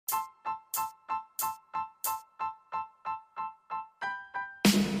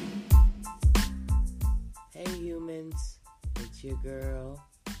It's your girl,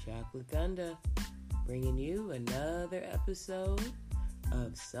 Chocolate Gunda, bringing you another episode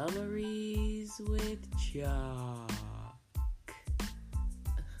of Summaries with Chalk.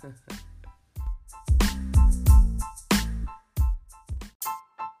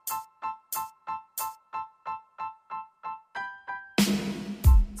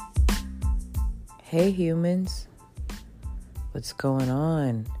 Hey humans, what's going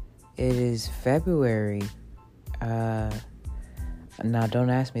on? It is February. Now don't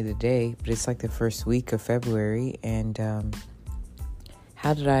ask me the day, but it's like the first week of February, and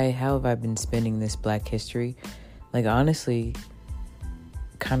how have I been spending this Black History? Like, honestly,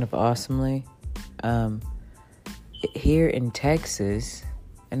 kind of awesomely. Here in Texas,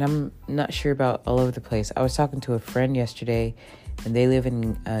 and I'm not sure about all over the place. I was talking to a friend yesterday, and they live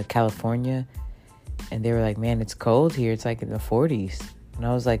in California, and they were like, man, it's cold here. It's like in the 40s. And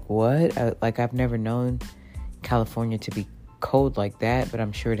I was like, what? I've never known California to be cold like that, but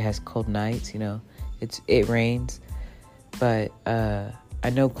I'm sure it has cold nights, it rains. But I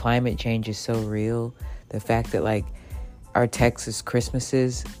know climate change is so real. The fact that, like, our Texas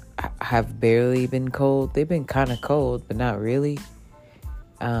Christmases have barely been cold. They've been kind of cold, but not really.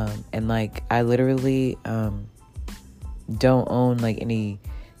 And, like, I literally don't own, like, any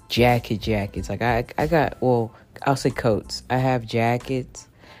jackets. Like, I got, well, I'll say coats. I have jackets.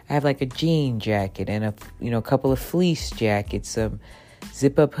 I have like a jean jacket and a couple of fleece jackets, some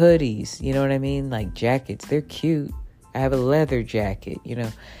zip up hoodies, you know what I mean? Like, jackets, they're cute. I have a leather jacket,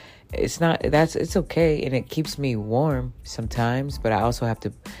 it's okay. And it keeps me warm sometimes, but I also have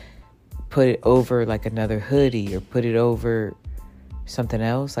to put it over like another hoodie or put it over something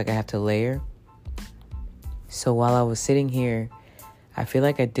else. Like, I have to layer. So while I was sitting here, I feel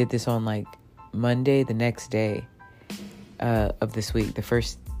like I did this on like Monday, the next day of this week,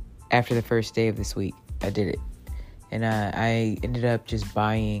 after the first day of this week, I did it. And I ended up just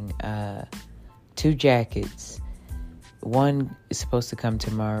buying 2 jackets. One is supposed to come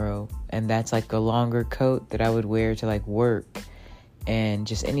tomorrow, and that's like a longer coat that I would wear to like work and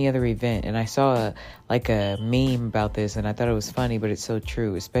just any other event. And I saw a meme about this, and I thought it was funny, but it's so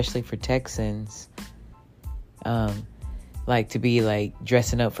true, especially for Texans. Like, to be like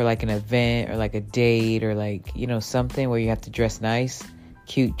dressing up for like an event or like a date or like, something where you have to dress nice.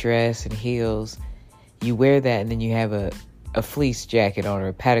 Cute dress and heels. You wear that, and then you have a fleece jacket on, or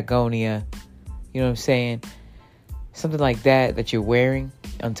a Patagonia, you know what I'm saying? Something like that you're wearing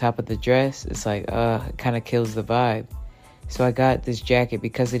on top of the dress. It's like, it kind of kills the vibe. So I got this jacket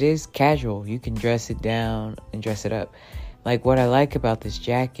because it is casual. You can dress it down and dress it up. Like, what I like about this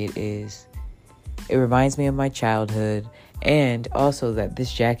jacket is it reminds me of my childhood, and also that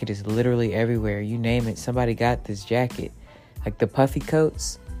this jacket is literally everywhere. You name it, somebody got this jacket. Like, the puffy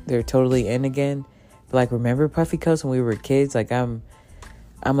coats, they're totally in again. But, like, remember puffy coats when we were kids? Like, I'm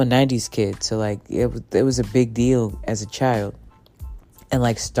a 90s kid, so, like, it was a big deal as a child. And,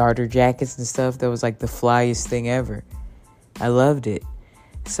 like, starter jackets and stuff, that was, like, the flyest thing ever. I loved it.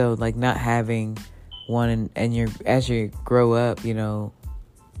 So, like, not having one, and as you grow up, the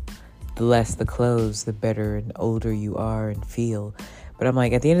less the clothes, the better and older you are and feel. But I'm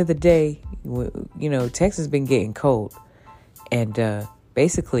like, at the end of the day, Texas has been getting cold. And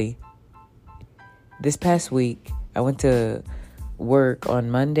basically, this past week, I went to work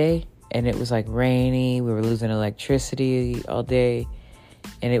on Monday, and it was like rainy. We were losing electricity all day,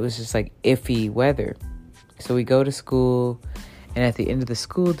 and it was just like iffy weather. So we go to school, and at the end of the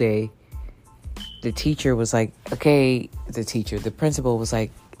school day, the teacher was like, the principal was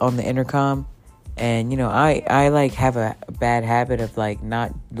like on the intercom. And, I like have a bad habit of like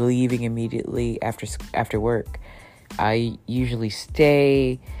not leaving immediately after work. I usually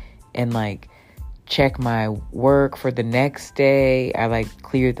stay and like check my work for the next day. I like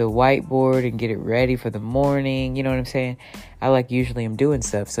clear the whiteboard and get it ready for the morning. You know what I'm saying? I like usually am doing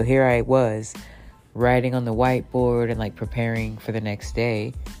stuff. So here I was writing on the whiteboard and like preparing for the next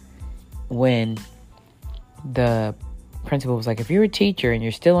day when the principal was like, if you're a teacher and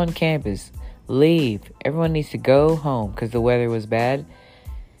you're still on campus, leave. Everyone needs to go home because the weather was bad.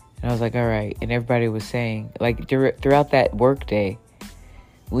 And I was like, all right. And everybody was saying, like, throughout that work day,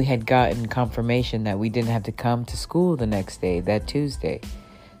 we had gotten confirmation that we didn't have to come to school the next day, that Tuesday.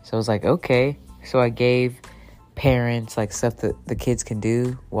 So I was like, okay. So I gave parents, like, stuff that the kids can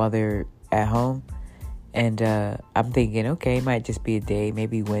do while they're at home. And I'm thinking, okay, it might just be a day,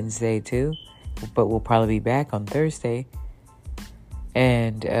 maybe Wednesday too. But we'll probably be back on Thursday.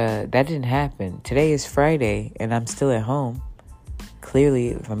 And that didn't happen. Today is Friday, and I'm still at home. Clearly,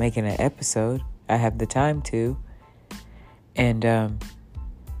 if I'm making an episode, I have the time to. And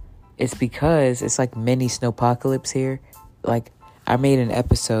it's because it's like mini snowpocalypse here. like, I made an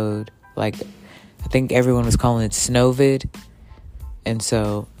episode, like, I think everyone was calling it Snowvid. And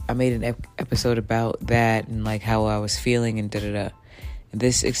so I made an episode about that and like how I was feeling and da-da-da.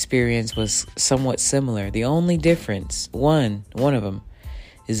 This experience was somewhat similar. The only difference, one of them,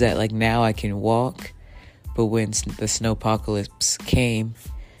 is that like now I can walk. But when the snowpocalypse came,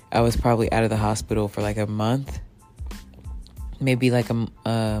 I was probably out of the hospital for like a month. Maybe like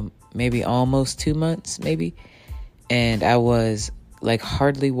maybe almost 2 months, maybe. And I was like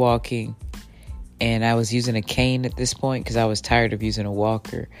hardly walking. And I was using a cane at this point because I was tired of using a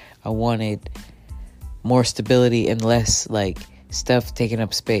walker. I wanted more stability and less like stuff taking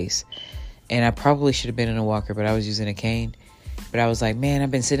up space. And I probably should have been in a walker, but I was using a cane. But I was like, man, I've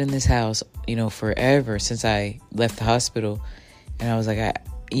been sitting in this house, forever since I left the hospital. And I was like,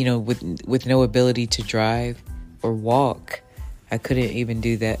 with no ability to drive or walk, I couldn't even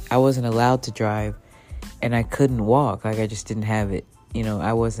do that. I wasn't allowed to drive and I couldn't walk. Like I just didn't have it. I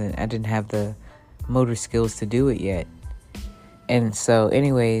didn't have the motor skills to do it yet. And so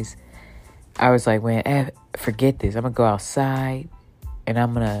anyways, I was like, man, forget this. I'm gonna go outside and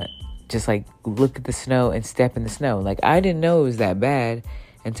I'm gonna just like look at the snow and step in the snow. Like I didn't know it was that bad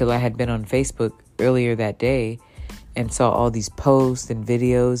until I had been on Facebook earlier that day and saw all these posts and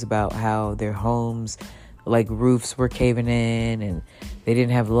videos about how their homes, like roofs were caving in and they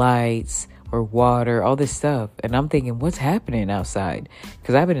didn't have lights or water, all this stuff. And I'm thinking, what's happening outside?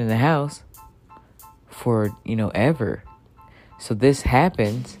 Because I've been in the house for, ever. So this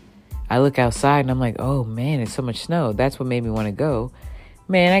happens. I look outside and I'm like, oh man, it's so much snow. That's what made me want to go.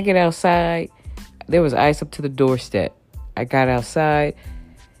 Man, I get outside. There was ice up to the doorstep. I got outside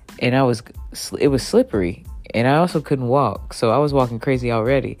and it was slippery and I also couldn't walk. So I was walking crazy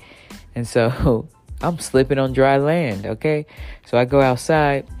already. And so I'm slipping on dry land. Okay. So I go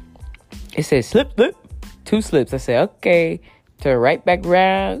outside. It says slip, 2 slips. I said, okay, turn right back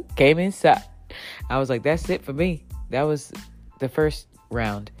around, came inside. I was like, that's it for me. That was the first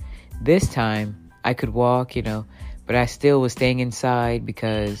round. This time I could walk, but I still was staying inside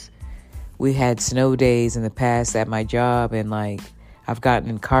because we had snow days in the past at my job. And like, I've gotten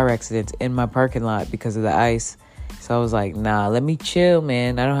in car accidents in my parking lot because of the ice. So I was like, nah, let me chill,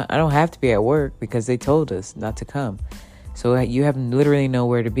 man. I don't have to be at work because they told us not to come. So you have literally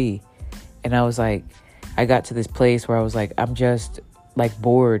nowhere to be. And I was like, I got to this place where I was like, I'm just like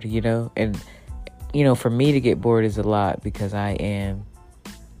bored, and for me to get bored is a lot because I am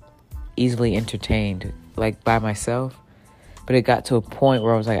easily entertained, like by myself. But it got to a point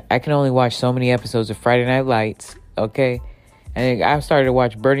where I was like, I can only watch so many episodes of Friday Night Lights, okay? And I started to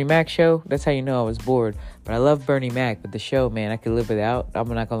watch Bernie Mac show. That's how you know I was bored. But I love Bernie Mac, but the show, man, I could live without. I'm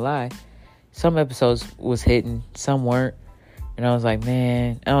not gonna lie. Some episodes was hitting, some weren't. And I was like,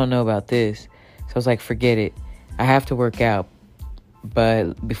 man, I don't know about this. So I was like, forget it. I have to work out.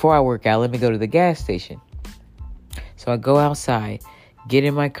 But before I work out, let me go to the gas station. So I go outside, get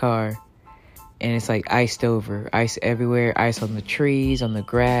in my car, and it's like iced over. Ice everywhere. Ice on the trees, on the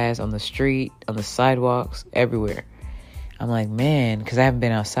grass, on the street, on the sidewalks, everywhere. I'm like, man, because I haven't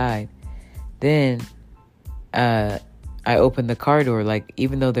been outside. Then I opened the car door. Like,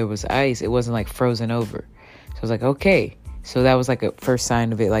 even though there was ice, it wasn't like frozen over. So I was like, okay. So that was like a first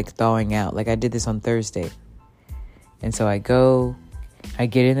sign of it like thawing out. Like I did this on Thursday. And so I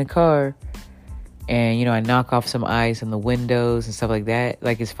get in the car and, I knock off some ice on the windows and stuff like that.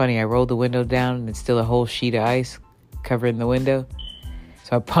 Like it's funny, I rolled the window down and it's still a whole sheet of ice covering the window.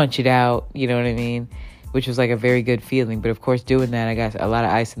 So I punch it out, you know what I mean? Which was like a very good feeling. But of course doing that, I got a lot of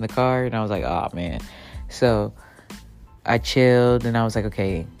ice in the car and I was like, oh man. So I chilled and I was like,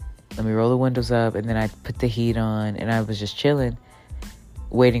 okay, let me roll the windows up, and then I put the heat on, and I was just chilling,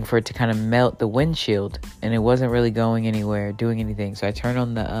 waiting for it to kind of melt the windshield, and it wasn't really going anywhere, doing anything. So I turned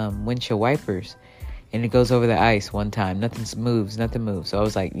on the windshield wipers, and it goes over the ice one time. Nothing moves. So I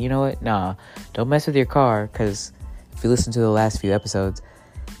was like, you know what? Nah, don't mess with your car, because if you listen to the last few episodes,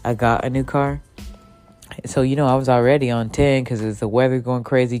 I got a new car. So, I was already on 10 because it's the weather going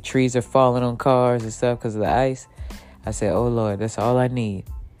crazy. Trees are falling on cars and stuff because of the ice. I said, oh, Lord, that's all I need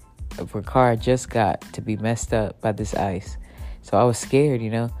for a car I just got to be messed up by this ice. So I was scared,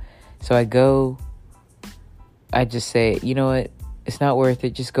 So I just say, you know what? It's not worth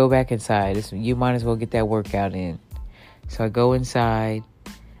it. Just go back inside. You might as well get that workout in. So I go inside.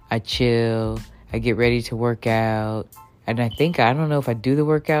 I chill. I get ready to work out. And I don't know if I do the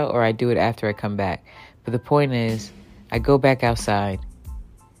workout or I do it after I come back. But the point is, I go back outside.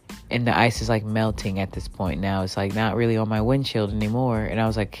 And the ice is like melting at this point now. It's like not really on my windshield anymore. And I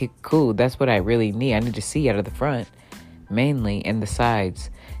was like, cool, that's what I really need. I need to see out of the front, mainly, and the sides.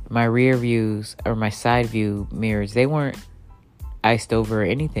 My rear views or my side view mirrors, they weren't iced over or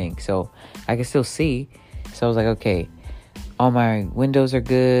anything. So I can still see. So I was like, okay, all my windows are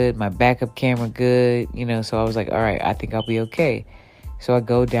good. My backup camera good. So I was like, all right, I think I'll be okay. So I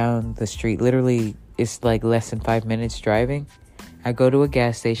go down the street. Literally, it's like less than 5 minutes driving. I go to a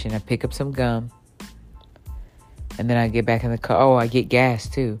gas station. I pick up some gum. And then I get back in the car. Oh, I get gas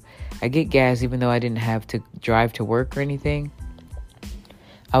too. I get gas even though I didn't have to drive to work or anything.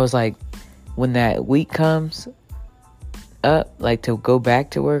 I was like, when that week comes up, like to go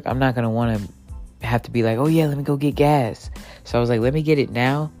back to work, I'm not going to want to have to be like, oh yeah, let me go get gas. So I was like, let me get it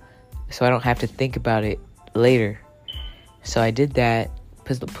now so I don't have to think about it later. So I did that,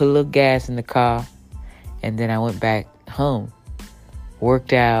 put a little gas in the car, and then I went back home,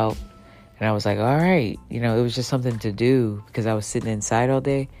 worked out, and I was like, all right, it was just something to do because I was sitting inside all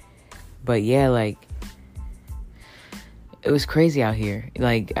day. But yeah, like, it was crazy out here.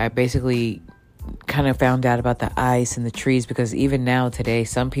 Like, I basically kind of found out about the ice and the trees because even now today,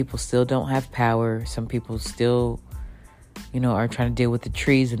 some people still don't have power. Some people still, are trying to deal with the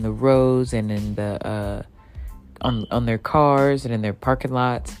trees and the roads and in the, on their cars and in their parking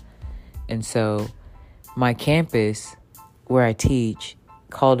lots. And so my campus where I teach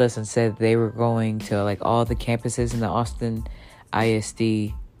called us and said they were going to like all the campuses in the Austin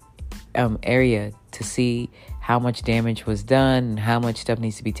ISD area to see how much damage was done and how much stuff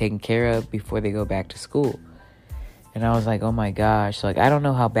needs to be taken care of before they go back to school. And I was like, oh my gosh, like I don't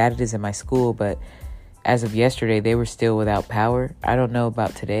know how bad it is in my school, but as of yesterday, they were still without power. I don't know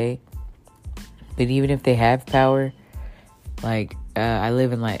about today, but even if they have power, like I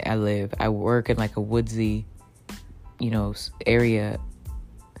work in like a woodsy, area.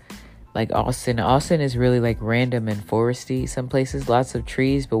 Like Austin is really like random and foresty. Some places, lots of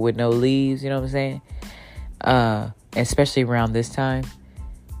trees, but with no leaves. You know what I'm saying? Especially around this time.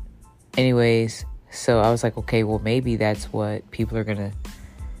 Anyways, so I was like, okay, well maybe that's what people are gonna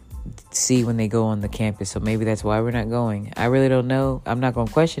see when they go on the campus. So maybe that's why we're not going. I really don't know. I'm not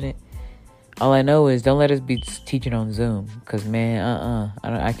gonna question it. All I know is don't let us be teaching on Zoom. Cause man,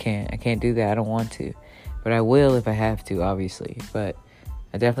 I can't do that. I don't want to, but I will if I have to, obviously. But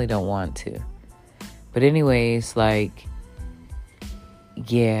I definitely don't want to. But anyways, like,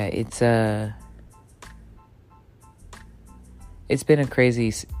 yeah, it's been a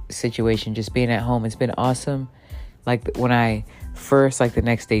crazy situation just being at home. It's been awesome. Like when I first, like the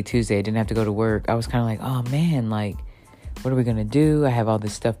next day, Tuesday, I didn't have to go to work. I was kind of like, oh man, like, what are we going to do? I have all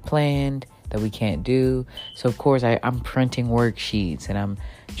this stuff planned that we can't do. So of course I'm printing worksheets and I'm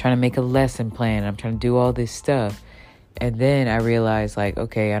trying to make a lesson plan. I'm trying to do all this stuff. And then I realized, like,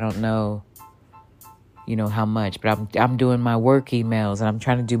 okay, I don't know, how much, but I'm doing my work emails and I'm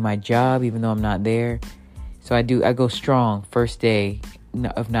trying to do my job even though I'm not there. So I go strong first day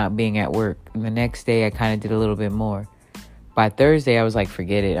of not being at work. And the next day I kind of did a little bit more. By Thursday, I was like,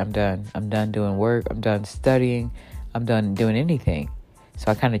 forget it. I'm done. I'm done doing work. I'm done studying. I'm done doing anything.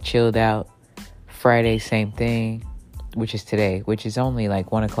 So I kind of chilled out. Friday, same thing, which is today, which is only like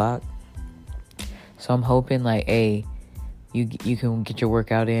 1:00. So I'm hoping like, hey, you can get your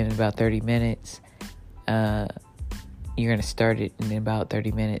workout in about 30 minutes. You're going to start it in about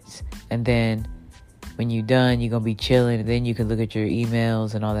 30 minutes. And then when you're done, you're going to be chilling. And then you can look at your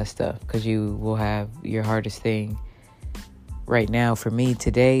emails and all that stuff. Because you will have your hardest thing right now for me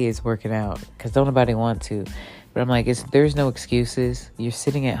today is working out. Because don't nobody want to. But I'm like, there's no excuses. You're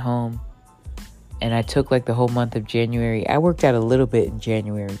sitting at home. And I took like the whole month of January. I worked out a little bit in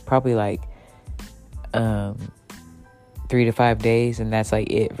January. Probably like 3 to 5 days, and that's like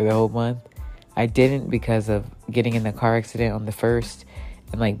it for the whole month. I didn't because of getting in the car accident on the 1st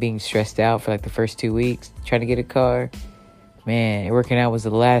and like being stressed out for like the first 2 weeks trying to get a car. Man, working out was the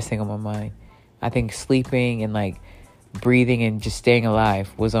last thing on my mind. I think sleeping and like breathing and just staying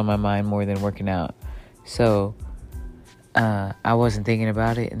alive was on my mind more than working out. So I wasn't thinking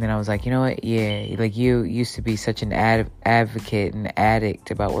about it, and then I was like, you know what? Yeah, like you used to be such an advocate and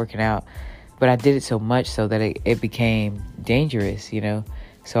addict about working out. But I did it so much so that it became dangerous,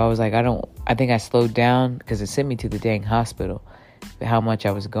 So I was like, I think I slowed down because it sent me to the dang hospital, how much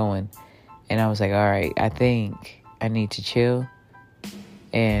I was going. And I was like, all right, I think I need to chill.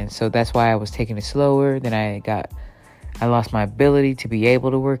 And so that's why I was taking it slower. Then I lost my ability to be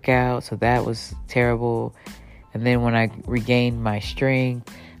able to work out. So that was terrible. And then when I regained my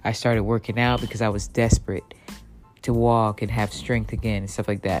strength, I started working out because I was desperate to walk and have strength again and stuff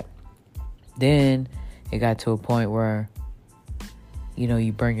like that. Then it got to a point where,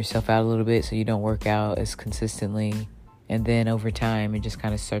 you burn yourself out a little bit so you don't work out as consistently. And then over time, it just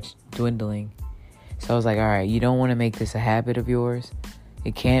kind of starts dwindling. So I was like, all right, you don't want to make this a habit of yours.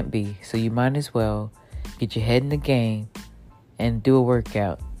 It can't be. So you might as well get your head in the game and do a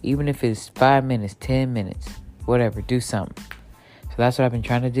workout. Even if it's 5 minutes, 10 minutes, whatever, do something. So that's what I've been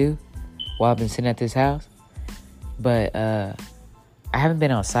trying to do while I've been sitting at this house. But I haven't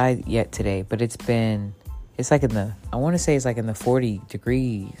been outside yet today, but it's like I want to say it's like in the 40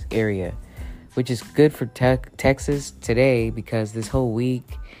 degrees area, which is good for Texas today, because this whole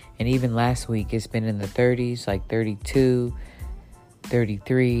week and even last week it's been in the 30s, like 32,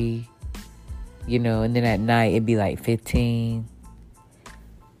 33, and then at night it'd be like 15.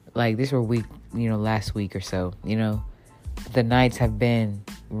 Like this were week, last week or so, the nights have been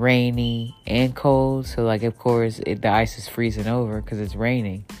rainy and cold. So like, of course, the ice is freezing over because it's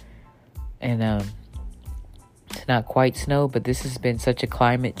raining. And it's not quite snow, but this has been such a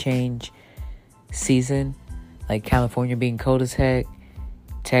climate change season. Like California being cold as heck,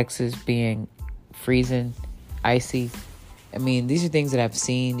 Texas being freezing, icy. I mean, these are things that I've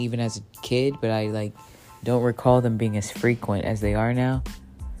seen even as a kid, but I don't recall them being as frequent as they are now.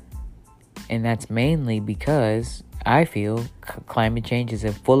 And that's mainly because I feel climate change is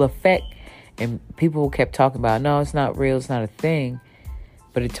in full effect. And people kept talking about, no, it's not real, it's not a thing.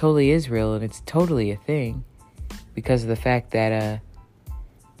 But it totally is real, and it's totally a thing. Because of the fact that,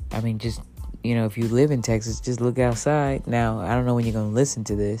 if you live in Texas, just look outside. Now, I don't know when you're going to listen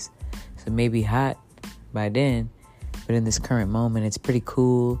to this, so it may be hot by then. But in this current moment, it's pretty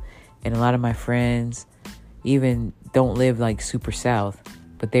cool. And a lot of my friends even don't live like super south,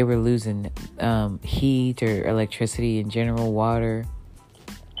 but they were losing heat or electricity in general, water.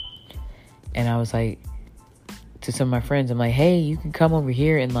 And I was like, to some of my friends, I'm like, hey, you can come over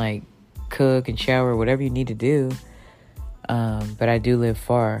here and like cook and shower, whatever you need to do. But I do live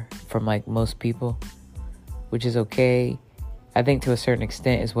far from like most people, which is okay. I think to a certain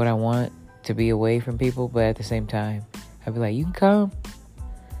extent is what I want, to be away from people. But at the same time, I'd be like, you can come.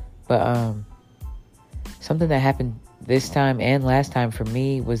 But something that happened this time and last time for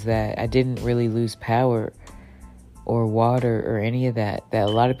me was that I didn't really lose power or water or any of that a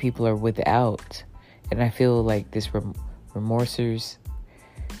lot of people are without. And I feel like this remorser's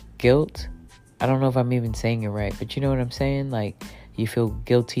guilt. I don't know if I'm even saying it right, but you know what I'm saying? Like, you feel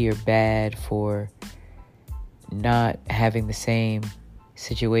guilty or bad for not having the same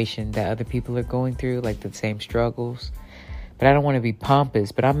situation that other people are going through, like the same struggles. But I don't want to be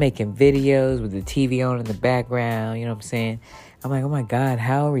pompous, but I'm making videos with the TV on in the background, you know what I'm saying? I'm like, oh my God,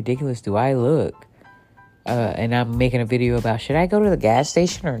 how ridiculous do I look? And I'm making a video about, should I go to the gas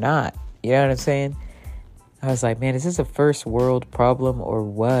station or not? You know what I'm saying? I was like, man, is this a first world problem or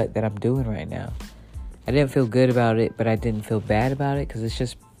what that I'm doing right now? I didn't feel good about it, but I didn't feel bad about it because it's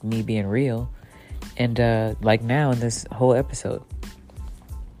just me being real. And like now in this whole episode.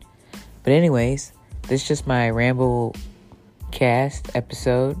 But anyways, this is just my ramble cast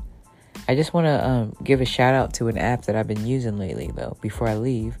episode. I just want to give a shout out to an app that I've been using lately, though, before I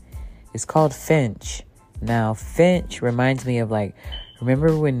leave. It's called Finch. Now, Finch reminds me of, like,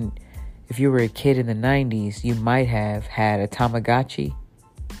 remember when, if you were a kid in the 90s, you might have had a Tamagotchi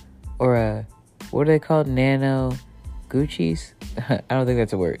or a, what are they called? Nano Gucci's? I don't think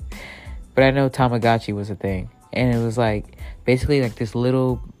that's a word. But I know Tamagotchi was a thing. And it was like, basically like this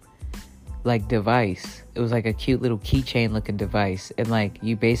little, like, device. It was like a cute little keychain looking device. And like,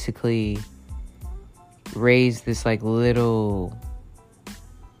 you basically raise this like little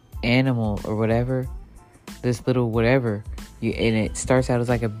animal or whatever. This little whatever. And it starts out as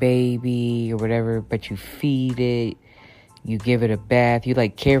like a baby or whatever, but you feed it. You give it a bath. You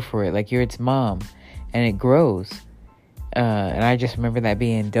like care for it. Like you're its mom. And it grows. And I just remember that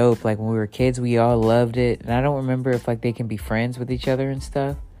being dope. Like when we were kids, we all loved it. And I don't remember if like they can be friends with each other and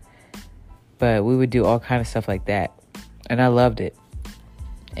stuff. But we would do all kind of stuff like that. And I loved it.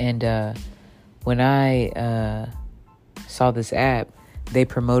 And when I saw this app, they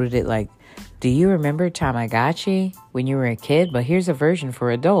promoted it like, do you remember Tamagotchi when you were a kid? But here's a version for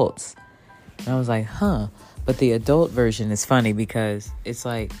adults. And I was like, huh. But the adult version is funny because it's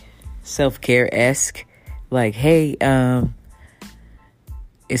like self-care-esque. Like, hey,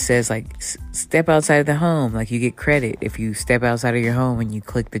 it says like step outside of the home. Like you get credit if you step outside of your home and you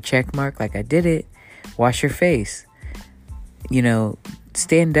click the check mark. Like I did it. Wash your face. You know,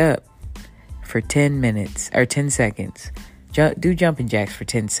 stand up for 10 minutes or 10 seconds. Do jumping jacks for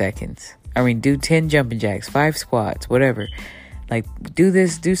 10 seconds. I mean, do 10 jumping jacks, 5 squats, whatever. Like do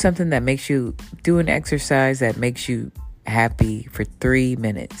this, do something that makes you, do an exercise that makes you happy for 3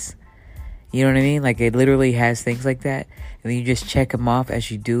 minutes. You know what I mean? Like it literally has things like that. And then you just check them off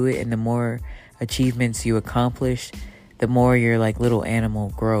as you do it. And the more achievements you accomplish, the more your like little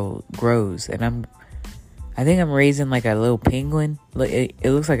animal grows. And I think I'm raising like a little penguin. It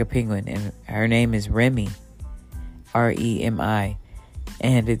looks like a penguin. And her name is Remy. Remi.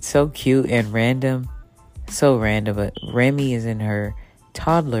 And it's so cute and random. So random, but Remy is in her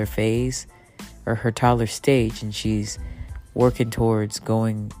toddler phase or her toddler stage, and she's working towards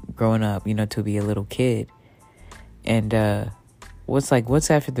growing up, to be a little kid. And what's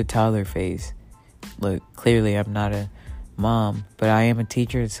after the toddler phase? Look, clearly I'm not a mom, but I am a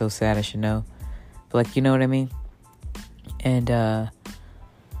teacher. It's so sad, I should know. But you know what I mean? And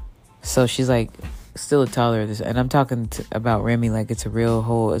so she's still a toddler, and I'm talking about Remy like it's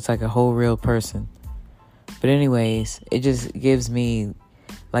like a whole real person. But anyways, it just gives me,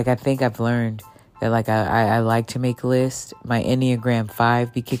 I think I've learned that, I like to make lists. My Enneagram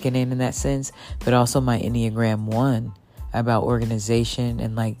 5 be kicking in that sense, but also my Enneagram 1 about organization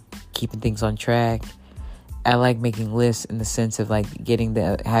and, keeping things on track. I like making lists in the sense of,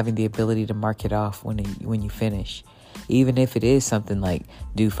 having the ability to mark it off when you finish. Even if it is something like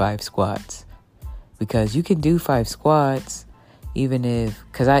do 5 squats. Because you can do 5 squats even if,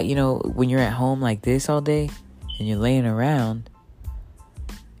 because when you're at home like this all day and you're laying around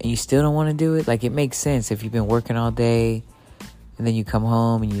and you still don't want to do it, it makes sense if you've been working all day and then you come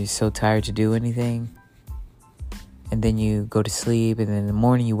home and you're so tired to do anything, and then you go to sleep, and then in the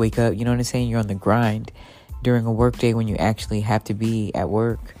morning you wake up, you know what I'm saying? You're on the grind during a work day when you actually have to be at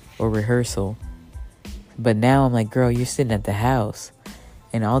work or rehearsal. But now I'm like, girl, you're sitting at the house,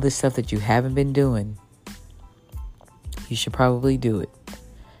 and all this stuff that you haven't been doing, you should probably do it.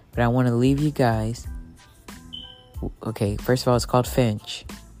 But I want to leave you guys. Okay, first of all, it's called Finch.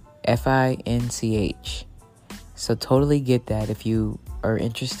 Finch. So totally get that. If you are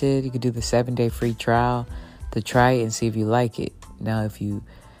interested, you could do the 7-day free trial to try it and see if you like it. Now,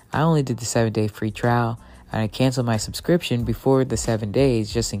 I only did the 7-day free trial, and I canceled my subscription before the 7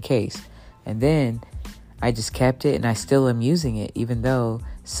 days just in case. And then I just kept it, and I still am using it, even though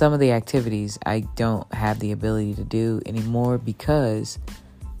some of the activities I don't have the ability to do anymore because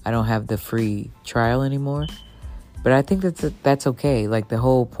I don't have the free trial anymore. But I think that's okay. The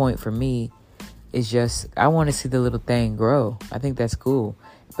whole point for me is just, I want to see the little thing grow. I think that's cool.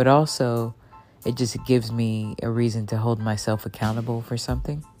 But also, it just gives me a reason to hold myself accountable for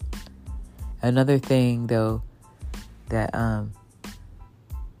something. Another thing, though, that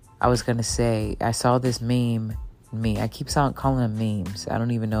I was going to say, I saw this meme. I keep calling them memes. I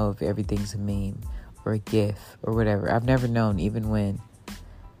don't even know if everything's a meme or a GIF or whatever. I've never known, even when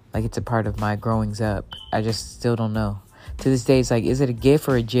it's a part of my growings up. I just still don't know. To this day, it's is it a GIF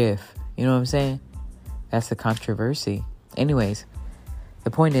or a GIF? You know what I'm saying? That's the controversy. Anyways, the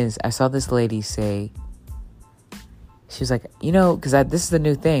point is, I saw this lady say, she was like, because this is the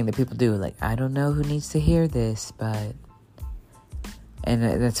new thing that people do. I don't know who needs to hear this, but... And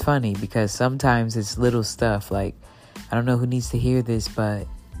that's funny because sometimes it's little stuff I don't know who needs to hear this, but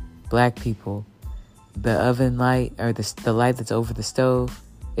black people, the oven light or the light that's over the stove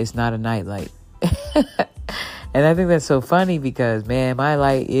is not a night light. And I think that's so funny because, man, my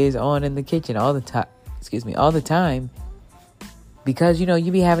light is on in the kitchen all the time. All the time. Because,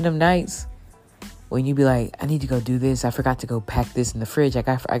 you be having them nights when you be like, I need to go do this. I forgot to go pack this in the fridge. I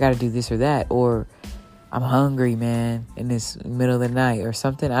got to do this or that. Or I'm hungry, man, in this middle of the night or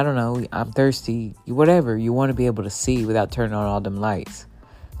something. I don't know. I'm thirsty. Whatever. You want to be able to see without turning on all them lights.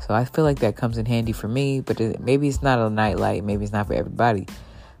 So I feel like that comes in handy for me. But maybe it's not a night light. Maybe it's not for everybody.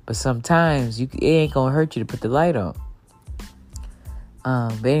 But sometimes it ain't going to hurt you to put the light on.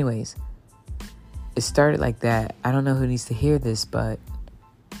 But anyways, it started like that. I don't know who needs to hear this, but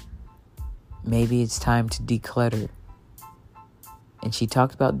maybe it's time to declutter. And she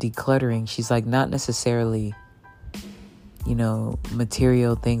talked about decluttering. She's not necessarily,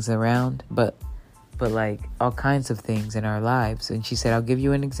 material things around, but all kinds of things in our lives. And she said, I'll give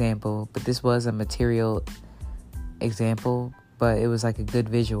you an example, but this was a material example, but it was a good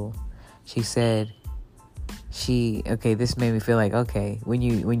visual. She said, this made me feel when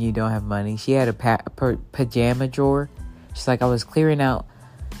you don't have money. She had a pajama drawer. She's I was clearing out.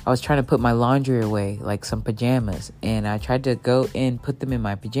 I was trying to put my laundry away, some pajamas, and I tried to go and put them in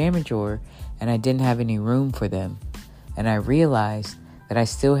my pajama drawer, and I didn't have any room for them. And I realized that I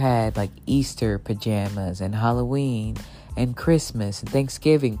still had Easter pajamas and Halloween and Christmas and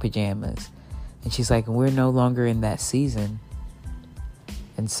Thanksgiving pajamas. And she's we're no longer in that season.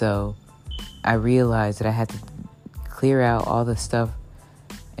 And so I realized that I had to clear out all the stuff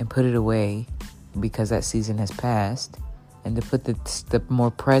and put it away because that season has passed, and to put the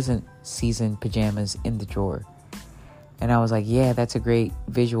more present season pajamas in the drawer. And I was yeah, that's a great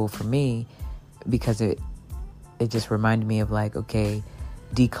visual for me because it just reminded me of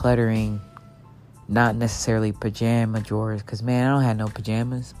decluttering, not necessarily pajama drawers, because man, I don't have no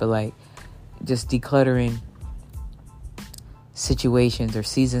pajamas, but just decluttering situations or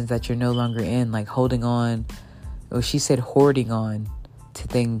seasons that you're no longer in, like holding on, or she said hoarding on to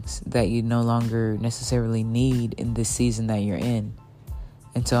things that you no longer necessarily need in this season that you're in.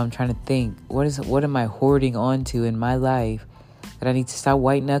 And so I'm trying to think, what am I hoarding on to in my life that I need to stop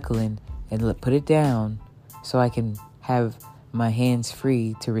white knuckling and put it down so I can have my hands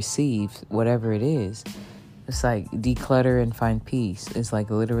free to receive whatever it is. It's like declutter and find peace. It's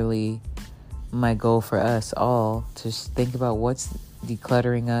like literally my goal for us all to just think about what's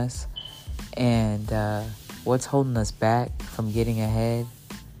decluttering us and what's holding us back from getting ahead,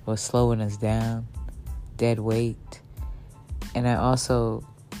 what's slowing us down, dead weight. And I also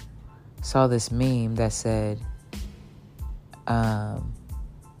saw this meme that said,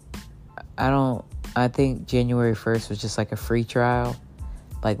 I think January 1st was just like a free trial.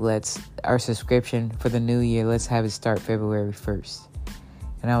 Like, our subscription for the new year, let's have it start February 1st.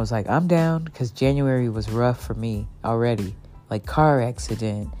 And I was like, I'm down, because January was rough for me already. Like, car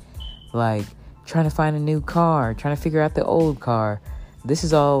accident, like trying to find a new car, trying to figure out the old car. This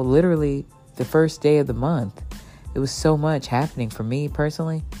is all literally the first day of the month. It was so much happening for me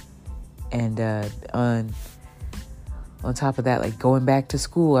personally. And on top of that, like going back to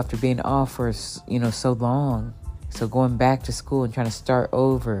school after being off for, so long. So going back to school and trying to start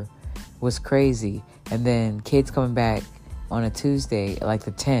over was crazy. And then kids coming back on a Tuesday, like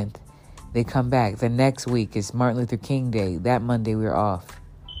the 10th, they come back. The next week is Martin Luther King Day. That Monday we were off.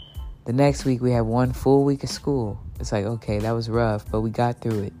 The next week we have one full week of school. It's like, okay, that was rough, but we got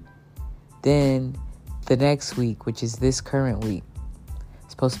through it. Then the next week, which is this current week,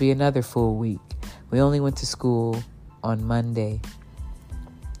 it's supposed to be another full week. We only went to school on Monday,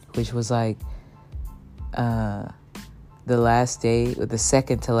 which was like the last day, or the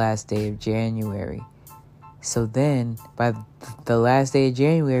second to last day of January. So then by the last day of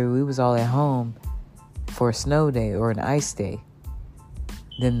January, we was all at home for a snow day or an ice day.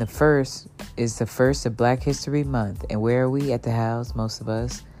 Then the first is the first of Black History Month. And where are we? At the house, most of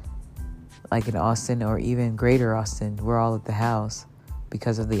us. Like in Austin or even greater Austin, we're all at the house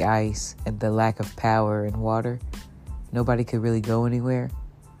because of the ice and the lack of power and water. Nobody could really go anywhere.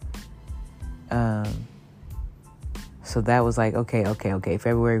 So that was like, okay,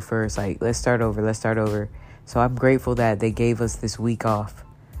 February 1st, like, let's start over. So I'm grateful that they gave us this week off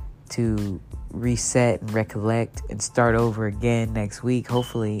to reset and recollect and start over again next week.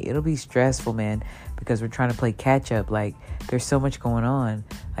 Hopefully it'll be stressful, man, because we're trying to play catch up. Like, there's so much going on,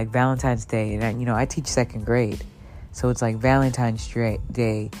 like Valentine's Day. And I teach second grade. So it's like Valentine's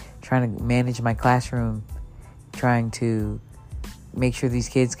Day, trying to manage my classroom, trying to make sure these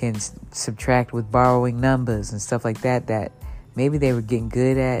kids can subtract with borrowing numbers and stuff like that maybe they were getting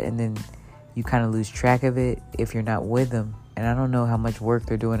good at, and then you kind of lose track of it if you're not with them. And I don't know how much work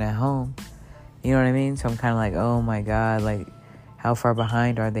they're doing at home. You know what I mean? So I'm kind of like, oh my God, like, how far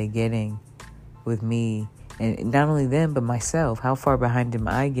behind are they getting with me? And not only them, but myself. How far behind am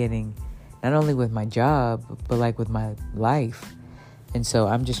I getting, not only with my job, but like with my life? And so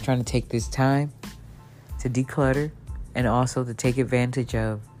I'm just trying to take this time to declutter, and also to take advantage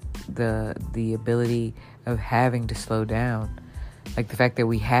of the ability of having to slow down. Like the fact that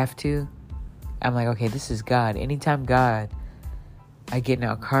we have to. I'm like, okay, this is God. Anytime I get in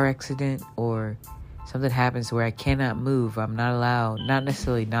a car accident or something happens where I cannot move, I'm not allowed, not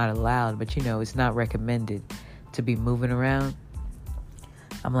necessarily not allowed, but it's not recommended to be moving around.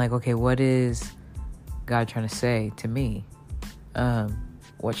 I'm like, okay, what is God trying to say to me?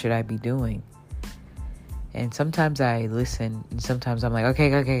 What should I be doing? And sometimes I listen, and sometimes I'm like,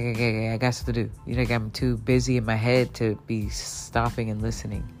 okay, I got stuff to do. I'm too busy in my head to be stopping and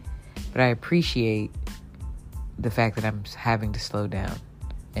listening. But I appreciate the fact that I'm having to slow down.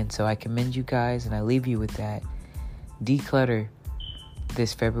 And so I commend you guys, and I leave you with that. Declutter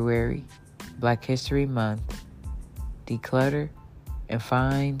this February, Black History Month. Declutter and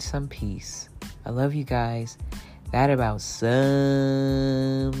find some peace. I love you guys. That about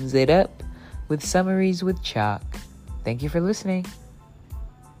sums it up with Summaries with Chalk. Thank you for listening.